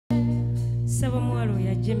Saba mwalo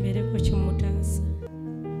yajja embereko kimutaasa.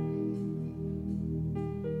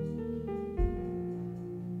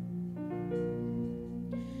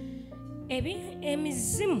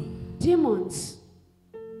 Emizimu. Demons.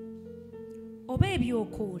 Oba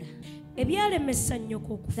ebyokuula ebyalemesa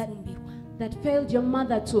nnyoko okufumbirwa. That failed your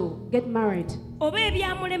mother to get married. Oba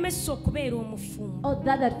ebyamulemesa okubeera omufumbo. Or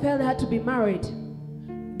that failed her to be married.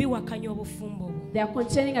 Biwakanya obufumbo bwo. They are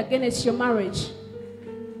contending against your marriage.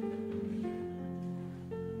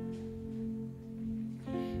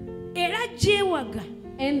 Era gyewaga.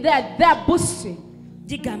 And they're boosting.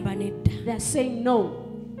 Gigamba nedda. They're saying no.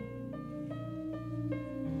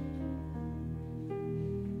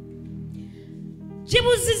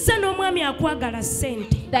 Kibuzizza n'omwami akwagala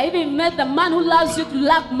ssente. They even made the man who loves you to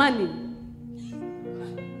lack money.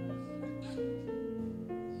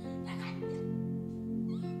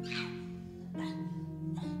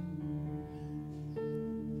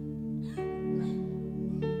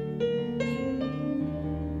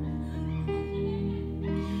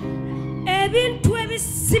 Ebintu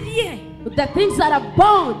ebisibye. The things that are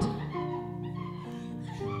bound.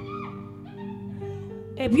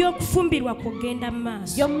 Ebyokufumbirwa kugenda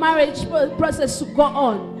maaso. Your marriage process to go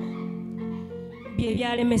on. Bye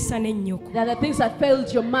byalemesa n'ennyoko. They are the things that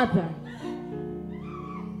failed your mother.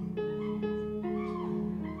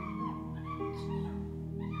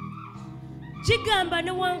 Kigamba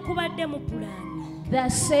newankubadde mu pulaani. They are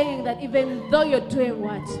saying that even though you're doing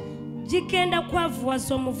what? Gigenda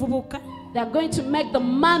kwavuwaza omuvubuka. They are going to make the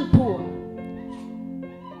man poor.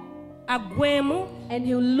 Agwemu. And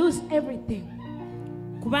he'll lose everything.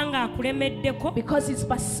 Kubanga akulemeddeko. Because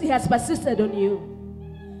he has persisted on you.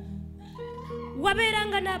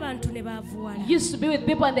 Wabeeranga n'abantu ne baavuwala. Used to be with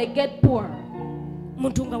people and they get poor.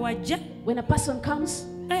 Muntu nga wajja. When a person comes,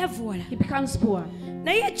 ayavuwala. He becomes poor.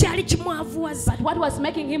 Naye kyali kimwavuwaza. But what was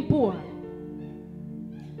making him poor?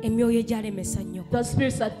 Emyoyo egyalemesa nnyoko. Those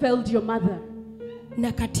spirits that failed your mother.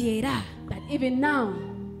 Nakati era. That even now.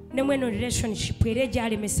 In this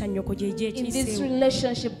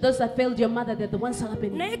relationship, those that failed your mother, they're the ones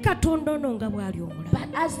happening. But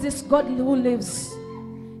as this God who lives,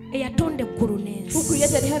 who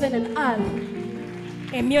created heaven and earth,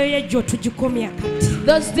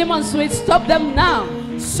 those demons will stop them now.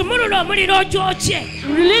 Release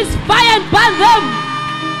fire and burn them.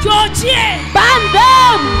 Burn them. Burn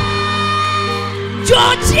them.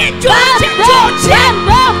 George. Burn them, burn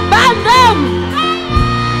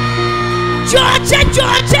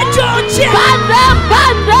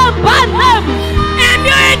them, burn them. Burn them.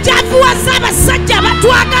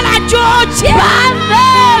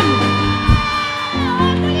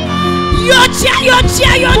 Yocha.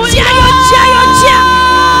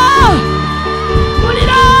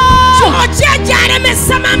 George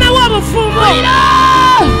jalemesa mama w'obufumo.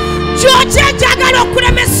 George jagala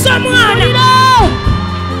okulemesa omwana.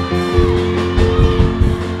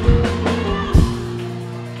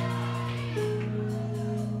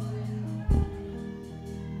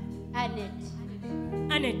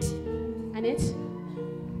 Annette.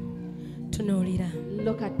 Tunoolira.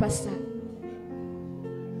 Look at Pastor.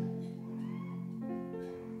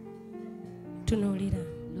 Tunoolira.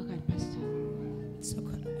 Look at Pastor.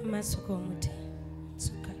 Soka amaaso g'omuti.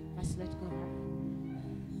 Soka. Pastor, let go.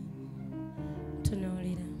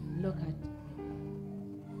 Tunoolira. Look at.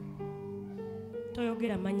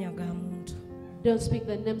 Toyogera mannya ga muntu. Don't speak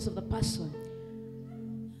the names of the person.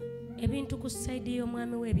 Ebintu ku side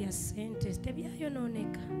y'omwami we bya ssente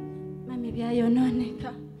tebyayonooneka. Mami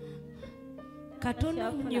byayonooneka.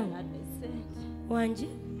 Katono nnyo. Wangi?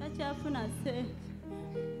 Takyafuna ssente.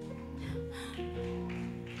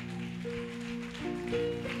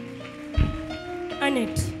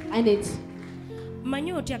 Annette.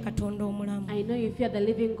 Manyi otya Katonda omulamu. I know you fear the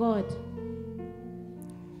living God.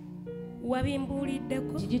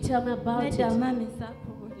 Wabimbuuliddeko? Did you tell me about it? Mami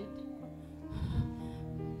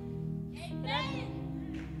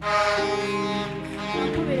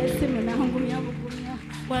ankubira essimu n'angumya bugumya.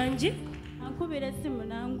 Wangi? Ankubira essimu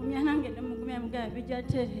n'angumya nange ne mugumya mugamba bijja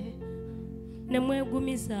tere. Ne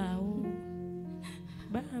mwegumizaawo.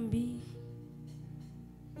 Bambi.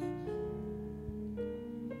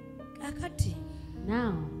 Kakati.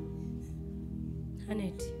 Now.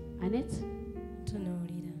 Annette.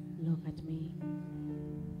 Tunoolira. Look at me.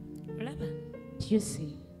 Olaba? Do you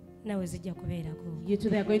see? Nawe zijja kubeerako. You two,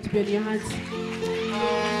 they are going to be on your hands.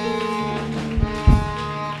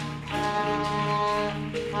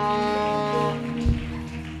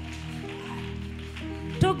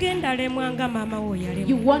 Togenda lemwanga mama wo yalemwa.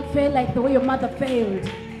 You won't fail like the way your mother failed.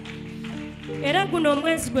 era guno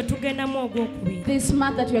omwezi gwe tugendamu ogwokubiri This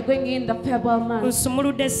month that we are going in, the February month,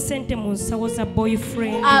 nsumuludde ssente mu nsawo za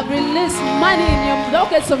boyfriend I've released money in your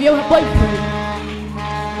pockets of your boyfriend.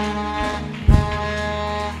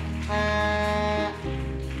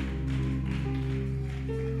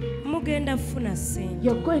 mugenda funa ssente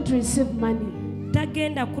You're going to receive money.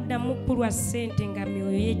 tagenda kuddamu kulwa ssente nga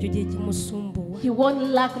myoyo yegyo gye gimusumbuwa He won't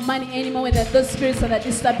lack money anymore when those spirits that are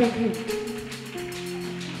disturbing him.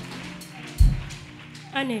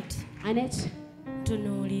 Annette Annette,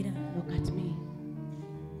 tunuulira look at me.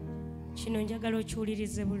 kino njagala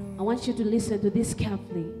okiwulirize I bulungi want you to listen to this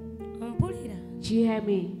carefully. ompulira Do you hear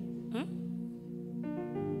me?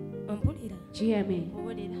 ompulira Do you hear me?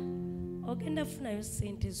 ogenda funayo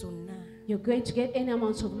ssente zonna You're going to get any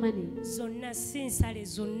amount of money, zonna si nsale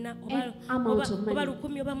zonna Any amount of money. oba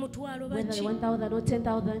 1,000 oba mutwalo whether baki 1,000 or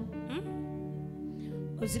 10,000,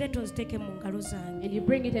 ozireta oziteeke mu ngalo zange and you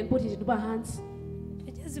bring it and put it into my hands.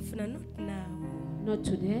 ojja zifuna not now Not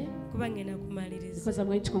today, kuba ngenda kumaliriza because I'm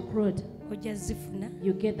going to conclude. ojja zifuna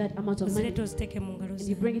You get that amount of money, ozireta oziteeke mu ngalo and you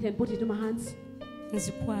zange bring it and put it into my hands,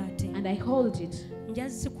 nzikwate and I hold it. nja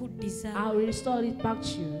zikuddiza I'll restore it back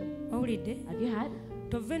to you. owulidde Have you had?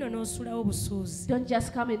 tove eno n'osulawo busuuzi Don't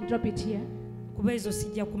just come and drop it here. kuba ezo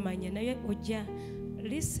sijja kumanya naye ojja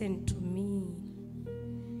listen to me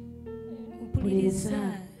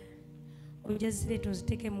mpuliriza ojja zireeta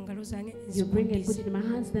oziteeke mu ngalo zange You bring it, put nzikuddize it in my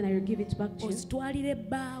hands, then I will give it back to you. ozitwalire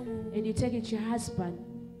bbaawo And you take it to your husband.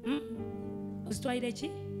 ozitwalire ki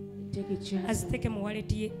You take it to your husband. aziteeke mu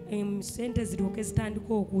waleti ye sente ziryoke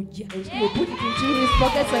zitandika okujja And you put it into his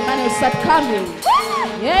pockets and money will start coming.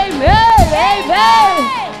 Amen. Amen.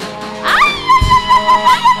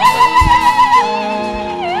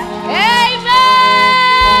 Amen.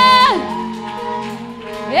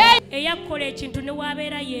 eyakukola ekintu ne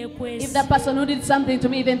waabeera If yeekwese that person who did something to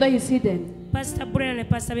me, even though he's hidden, pasita Brenda ne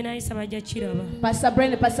pasita Binaisa bajja kiraba Pastor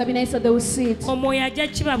Brenda, Pastor Binaisa, they will see it. omwoyo ajja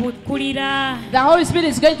kibabukkulira The Holy Spirit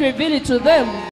is going to reveal it to them.